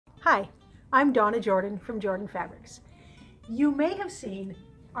Hi, I'm Donna Jordan from Jordan Fabrics. You may have seen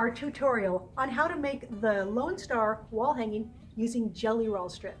our tutorial on how to make the Lone Star wall hanging using jelly roll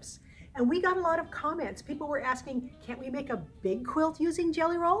strips. And we got a lot of comments. People were asking, can't we make a big quilt using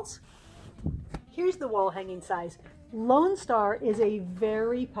jelly rolls? Here's the wall hanging size. Lone Star is a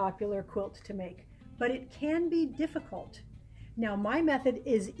very popular quilt to make, but it can be difficult. Now my method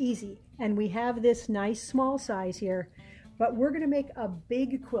is easy, and we have this nice small size here, but we're going to make a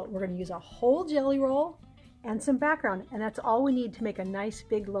big quilt. We're going to use a whole jelly roll and some background, and that's all we need to make a nice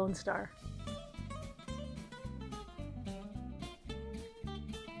big Lone Star.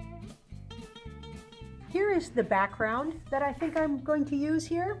 Here is the background that I think I'm going to use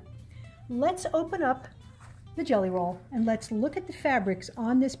here. Let's open up the jelly roll and let's look at the fabrics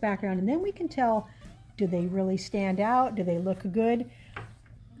on this background, and then we can tell, do they really stand out? Do they look good?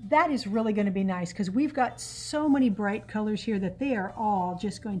 That is really going to be nice because we've got so many bright colors here that they are all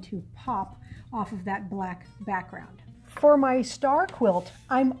just going to pop off of that black background. For my star quilt,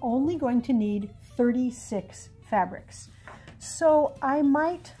 I'm only going to need 36 fabrics. So I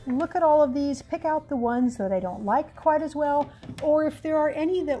might look at all of these, pick out the ones that I don't like quite as well, or if there are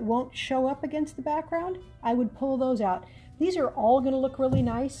any that won't show up against the background, I would pull those out. These are all going to look really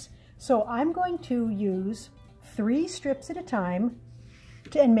nice, so I'm going to use 3 strips at a time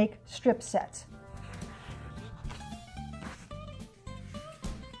and make strip sets.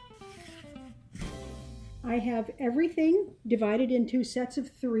 I have everything divided into sets of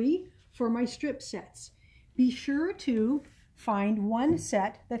 3 for my strip sets. Be sure to find one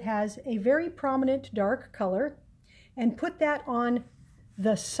set that has a very prominent dark color and put that on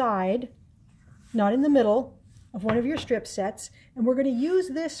the side, not in the middle, of one of your strip sets, and we're going to use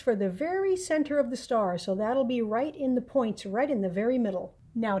this for the very center of the star, so that'll be right in the points, right in the very middle.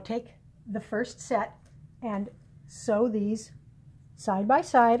 Now take the first set and sew these side by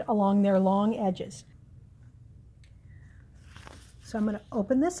side along their long edges. So I'm going to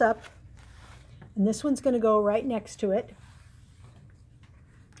open this up, and this one's going to go right next to it,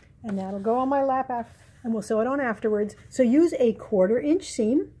 and that'll go on my lap and we'll sew it on afterwards. So use a 1/4 inch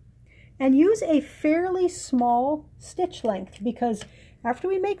seam and use a fairly small stitch length, because after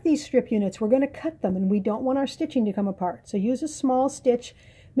we make these strip units, we're going to cut them and we don't want our stitching to come apart. So use a small stitch,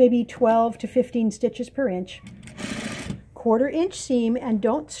 maybe 12 to 15 stitches per inch. 1/4 inch seam, and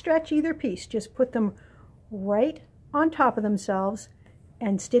don't stretch either piece. Just put them right on top of themselves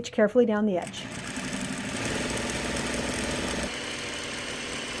and stitch carefully down the edge.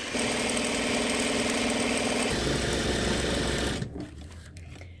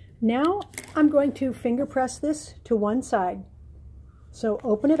 Now I'm going to finger press this to one side. So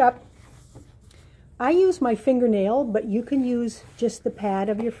open it up. I use my fingernail, but you can use just the pad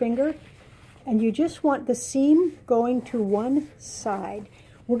of your finger, and you just want the seam going to one side.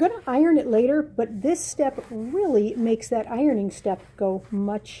 We're going to iron it later, but this step really makes that ironing step go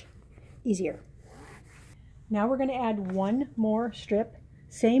much easier. Now we're going to add one more strip.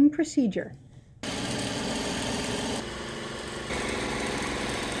 Same procedure.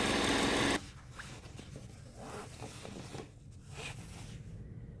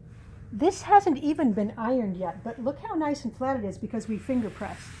 This hasn't even been ironed yet, but look how nice and flat it is because we finger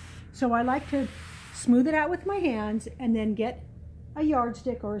press. So I like to smooth it out with my hands and then get a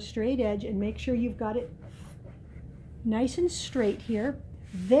yardstick or a straight edge and make sure you've got it nice and straight here.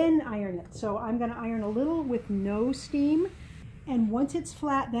 Then iron it. So I'm going to iron a little with no steam, and once it's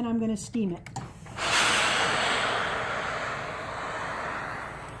flat, then I'm going to steam it.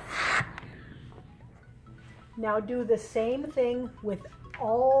 Now do the same thing with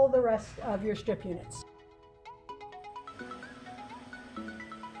all the rest of your strip units.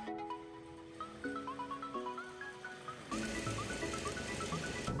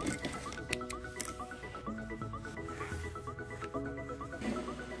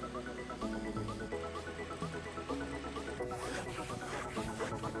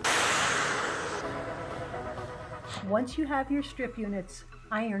 Once you have your strip units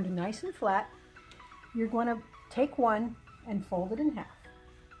ironed nice and flat, you're going to take one and fold it in half.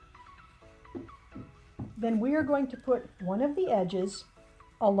 Then we are going to put one of the edges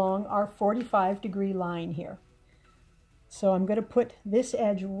along our 45-degree line here. So I'm going to put this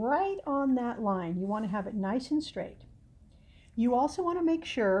edge right on that line. You want to have it nice and straight. You also want to make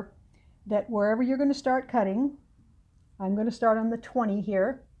sure that wherever you're going to start cutting, I'm going to start on the 20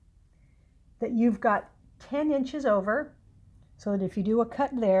 here, that you've got 10 inches over, so that if you do a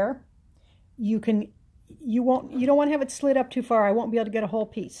cut there, you don't want to have it slid up too far. I won't be able to get a whole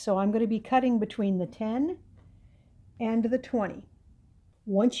piece. So I'm going to be cutting between the 10 and the 20.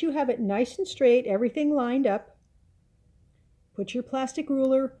 Once you have it nice and straight, everything lined up, put your plastic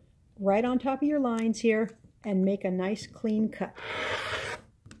ruler right on top of your lines here and make a nice clean cut.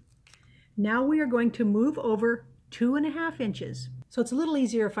 Now we are going to move over 2.5 inches. So it's a little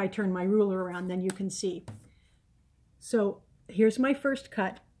easier if I turn my ruler around, then you can see. So here's my first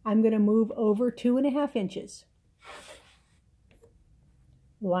cut. I'm going to move over 2.5 inches.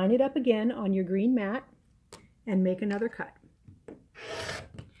 Line it up again on your green mat and make another cut.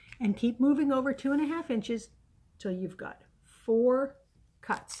 And keep moving over 2.5 inches till you've got 4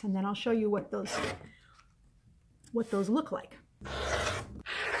 cuts. And then I'll show you what those look like.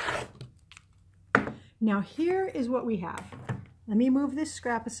 Now here is what we have. Let me move this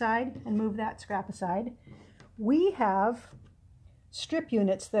scrap aside and move that scrap aside. We have strip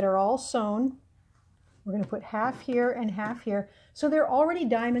units that are all sewn. We're going to put half here and half here. So they're already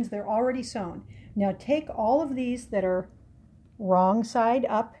diamonds, they're already sewn. Now take all of these that are wrong side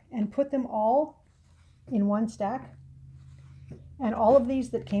up and put them all in one stack. And all of these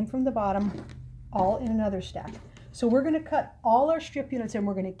that came from the bottom, all in another stack. So we're going to cut all our strip units and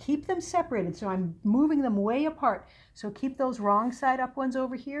we're going to keep them separated. So I'm moving them way apart. So keep those wrong side up ones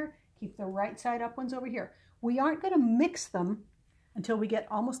over here. Keep the right side up ones over here. We aren't going to mix them until we get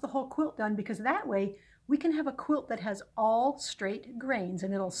almost the whole quilt done, because that way we can have a quilt that has all straight grains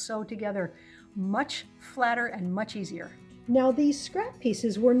and it'll sew together much flatter and much easier. Now these scrap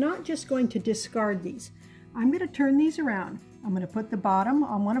pieces, we're not just going to discard these. I'm going to turn these around. I'm going to put the bottom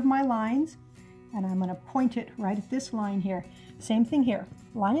on one of my lines and I'm going to point it right at this line here. Same thing here.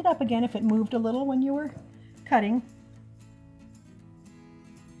 Line it up again if it moved a little when you were cutting.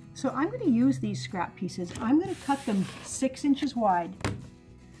 So I'm going to use these scrap pieces. I'm going to cut them 6 inches wide.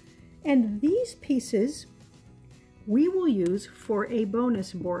 And these pieces we will use for a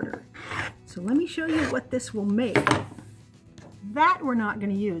bonus border. So let me show you what this will make. That we're not going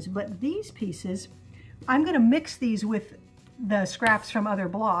to use, but these pieces, I'm going to mix these with the scraps from other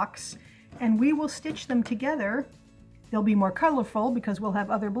blocks and we will stitch them together. They'll be more colorful because we'll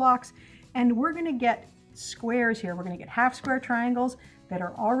have other blocks, and we're going to get squares here. We're going to get half square triangles that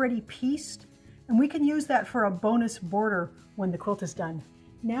are already pieced, and we can use that for a bonus border when the quilt is done.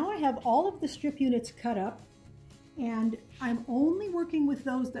 Now I have all of the strip units cut up, and I'm only working with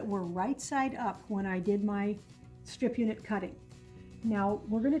those that were right side up when I did my strip unit cutting. Now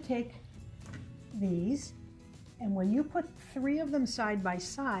we're going to take these, and when you put 3 of them side by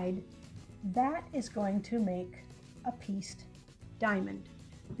side, that is going to make a pieced diamond.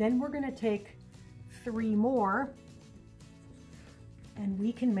 Then we're going to take 3 more and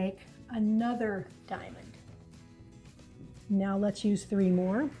we can make another diamond. Now let's use 3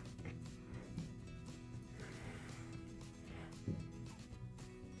 more.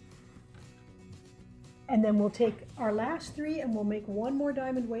 And then we'll take our last 3 and we'll make 1 more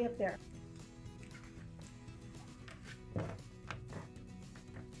diamond way up there.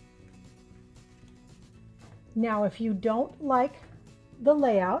 Now, if you don't like the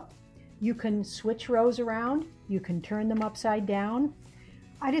layout, you can switch rows around, you can turn them upside down.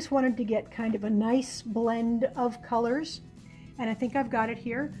 I just wanted to get kind of a nice blend of colors, and I think I've got it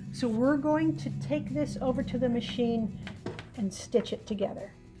here. So we're going to take this over to the machine and stitch it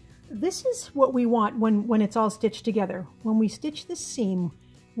together. This is what we want when it's all stitched together. When we stitch the seam,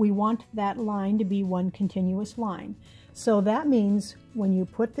 we want that line to be one continuous line. So that means when you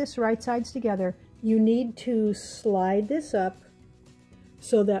put this right sides together, you need to slide this up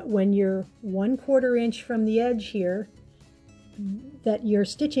so that when you're 1/4 inch from the edge here, that your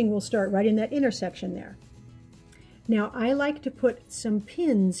stitching will start right in that intersection there. Now I like to put some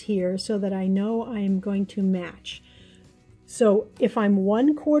pins here so that I know I'm going to match. So if I'm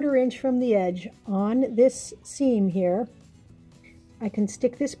 1/4 inch from the edge on this seam here, I can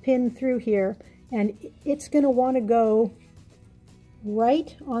stick this pin through here and it's going to want to go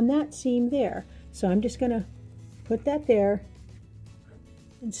right on that seam there. So I'm just going to put that there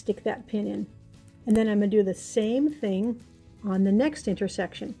and stick that pin in. And then I'm going to do the same thing on the next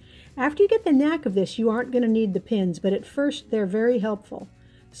intersection. After you get the knack of this, you aren't going to need the pins, but at first they're very helpful.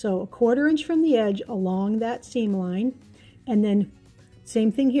 So 1/4 inch from the edge along that seam line, and then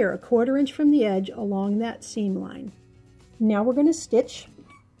same thing here, 1/4 inch from the edge along that seam line. Now we're going to stitch,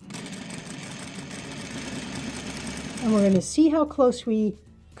 and we're going to see how close we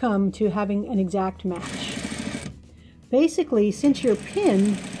come to having an exact match. Basically, since your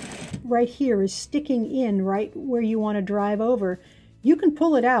pin right here is sticking in right where you want to drive over, you can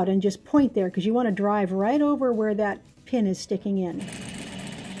pull it out and just point there because you want to drive right over where that pin is sticking in.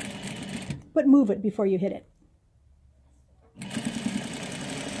 But move it before you hit it.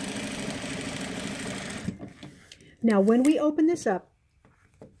 Now when we open this up,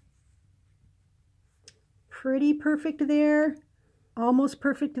 pretty perfect there. almost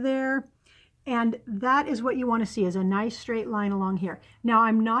perfect there. And that is what you want to see, is a nice straight line along here. Now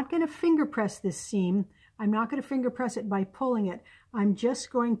I'm not going to finger press this seam. I'm not going to finger press it by pulling it. I'm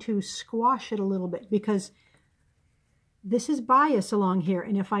just going to squash it a little bit because this is bias along here.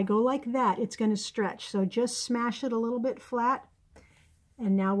 And if I go like that, it's going to stretch. So just smash it a little bit flat.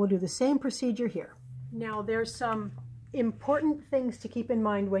 And now we'll do the same procedure here. Now there's some important things to keep in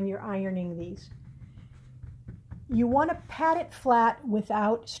mind when you're ironing these. You want to pat it flat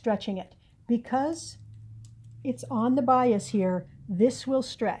without stretching it. Because it's on the bias here, this will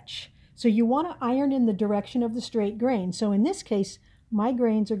stretch. So you want to iron in the direction of the straight grain. So in this case, my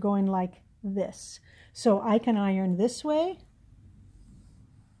grains are going like this. So I can iron this way,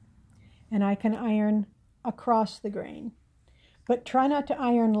 and I can iron across the grain. But try not to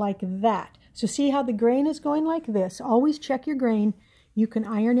iron like that. So see how the grain is going like this? Always check your grain. You can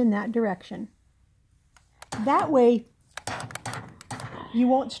iron in that direction. That way, you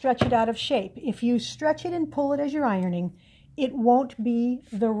won't stretch it out of shape. If you stretch it and pull it as you're ironing, it won't be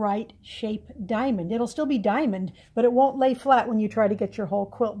the right shape diamond. It'll still be diamond, but it won't lay flat when you try to get your whole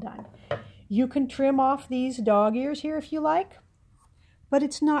quilt done. You can trim off these dog ears here if you like, but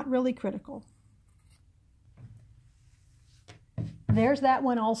it's not really critical. There's that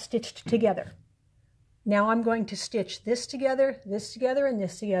one all stitched together. Now I'm going to stitch this together, and this together,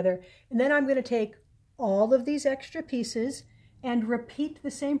 and then I'm going to take all of these extra pieces and repeat the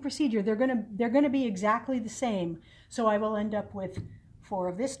same procedure. They're going to be exactly the same. So I will end up with 4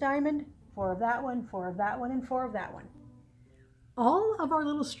 of this diamond, 4 of that one, 4 of that one, and 4 of that one. All of our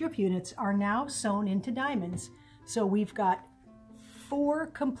little strip units are now sewn into diamonds. So we've got 4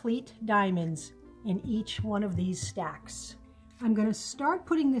 complete diamonds in each one of these stacks. I'm going to start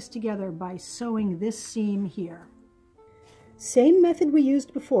putting this together by sewing this seam here. Same method we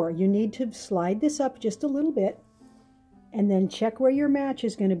used before. You need to slide this up just a little bit, and then check where your match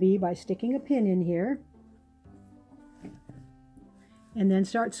is going to be by sticking a pin in here. And then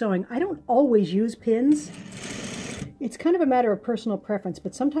start sewing. I don't always use pins. It's kind of a matter of personal preference,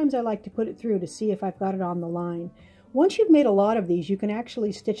 but sometimes I like to put it through to see if I've got it on the line. Once you've made a lot of these, you can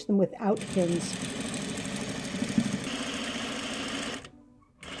actually stitch them without pins.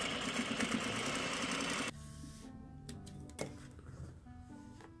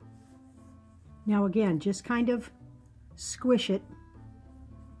 Now again, just kind of squish it.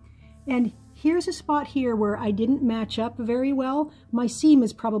 And here's a spot here where I didn't match up very well. My seam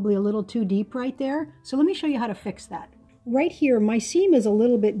is probably a little too deep right there. So let me show you how to fix that. Right here, my seam is a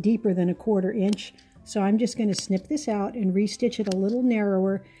little bit deeper than 1/4 inch. So I'm just going to snip this out and restitch it a little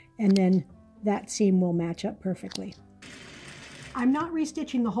narrower, and then that seam will match up perfectly. I'm not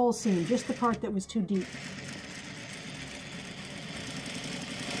restitching the whole seam, just the part that was too deep.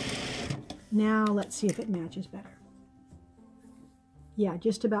 Now let's see if it matches better. Yeah,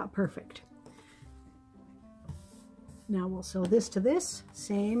 just about perfect. Now we'll sew this to this,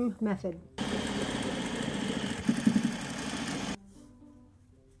 same method.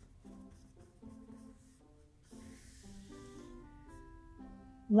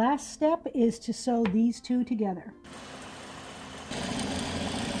 Last step is to sew these 2 together.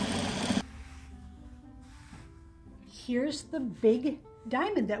 Here's the big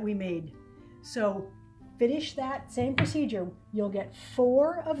diamond that we made. So finish that same procedure. You'll get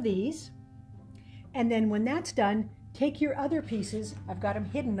 4 of these, and then when that's done, take your other pieces, I've got them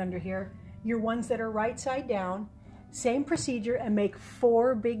hidden under here, your ones that are right side down, same procedure, and make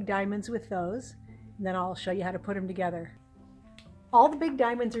 4 big diamonds with those, and then I'll show you how to put them together. All the big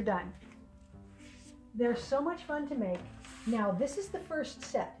diamonds are done. They're so much fun to make. Now this is the first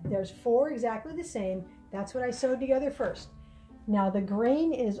set. There's 4 exactly the same. That's what I sewed together first. Now the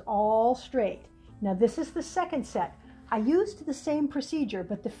grain is all straight. Now this is the second set. I used the same procedure,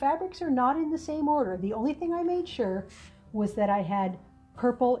 but the fabrics are not in the same order. The only thing I made sure was that I had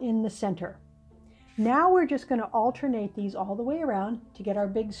purple in the center. Now we're just going to alternate these all the way around to get our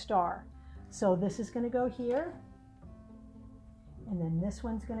big star. So this is going to go here, and then this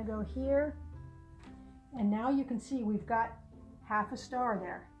one's going to go here. And now you can see we've got half a star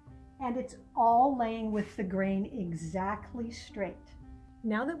there. And it's all laying with the grain exactly straight.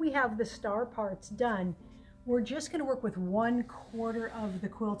 Now that we have the star parts done, we're just going to work with 1/4 of the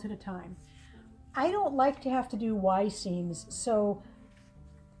quilt at a time. I don't like to have to do Y seams, so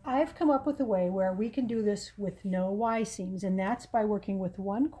I've come up with a way where we can do this with no Y seams, and that's by working with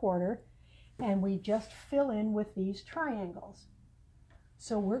 1/4, and we just fill in with these triangles.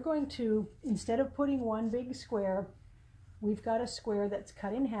 So we're going to, instead of putting one big square, we've got a square that's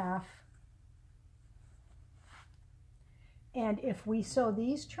cut in half, And if we sew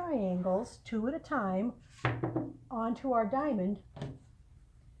these triangles 2 at a time onto our diamond,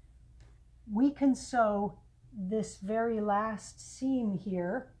 we can sew this very last seam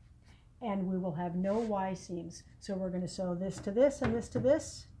here, and we will have no Y seams. So we're going to sew this to this and this to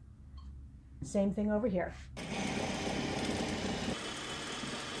this. Same thing over here.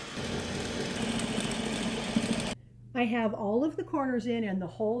 I have all of the corners in and the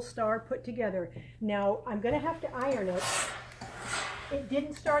whole star put together. Now I'm going to have to iron it. It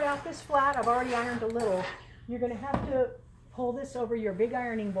didn't start out this flat. I've already ironed a little. You're going to have to pull this over your big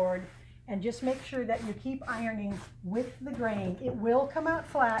ironing board and just make sure that you keep ironing with the grain. It will come out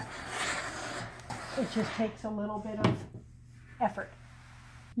flat. It just takes a little bit of effort.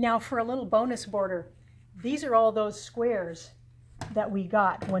 Now for a little bonus border. These are all those squares that we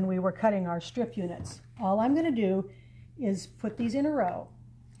got when we were cutting our strip units. All I'm going to do is put these in a row.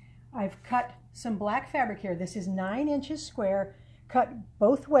 I've cut some black fabric here. This is 9 inches square, cut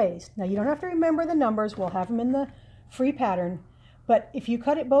both ways. Now you don't have to remember the numbers. We'll have them in the free pattern. But if you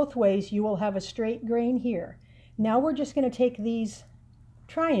cut it both ways, you will have a straight grain here. Now we're just going to take these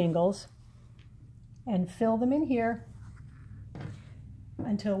triangles and fill them in here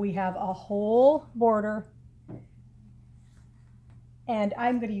until we have a whole border. And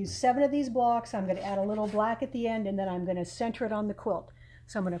I'm going to use 7 of these blocks. I'm going to add a little black at the end, and then I'm going to center it on the quilt.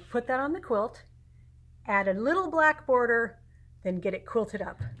 So I'm going to put that on the quilt, add a little black border, then get it quilted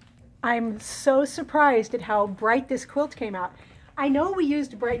up. I'm so surprised at how bright this quilt came out. I know we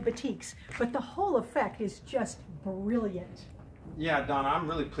used bright batiks, but the whole effect is just brilliant. Yeah, Donna, I'm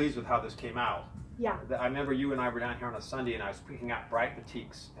really pleased with how this came out. Yeah. I remember you and I were down here on a Sunday and I was picking out bright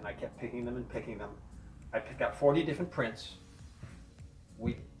batiks, and I kept picking them and picking them. I picked out 40 different prints.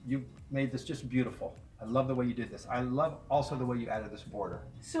 You made this just beautiful. I love the way you did this. I love also the way you added this border.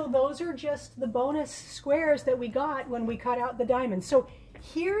 So those are just the bonus squares that we got when we cut out the diamonds. So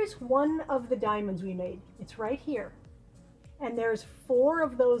here's one of the diamonds we made. It's right here. And there's 4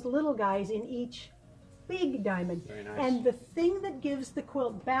 of those little guys in each big diamond. Very nice. And the thing that gives the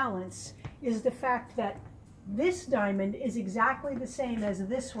quilt balance is the fact that this diamond is exactly the same as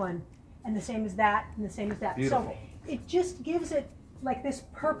this one, and the same as that, and the same as that. Beautiful. So it just gives it like this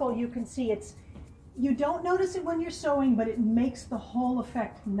purple. You can see you don't notice it when you're sewing, but it makes the whole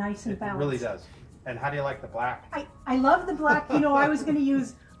effect nice and balanced. It really does. And how do you like the black? I love the black. You know, I was going to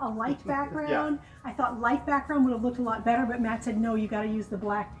use a light background. Yeah. I thought light background would have looked a lot better, but Matt said, no, you got to use the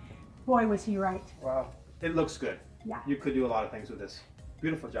black. Boy, was he right. Well, it looks good. Yeah. You could do a lot of things with this.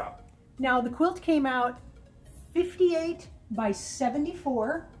 Beautiful job. Now, the quilt came out 58 by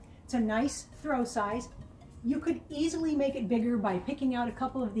 74. It's a nice throw size. You could easily make it bigger by picking out a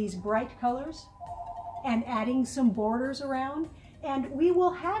couple of these bright colors and adding some borders around. And we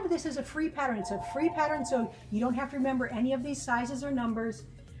will have this as a free pattern. It's a free pattern, so you don't have to remember any of these sizes or numbers.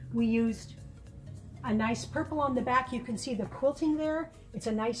 We used a nice purple on the back. You can see the quilting there. It's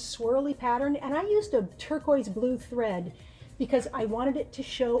a nice swirly pattern. And I used a turquoise blue thread because I wanted it to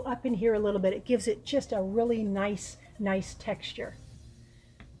show up in here a little bit. It gives it just a really nice texture.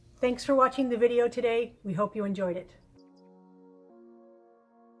 Thanks for watching the video today. We hope you enjoyed it.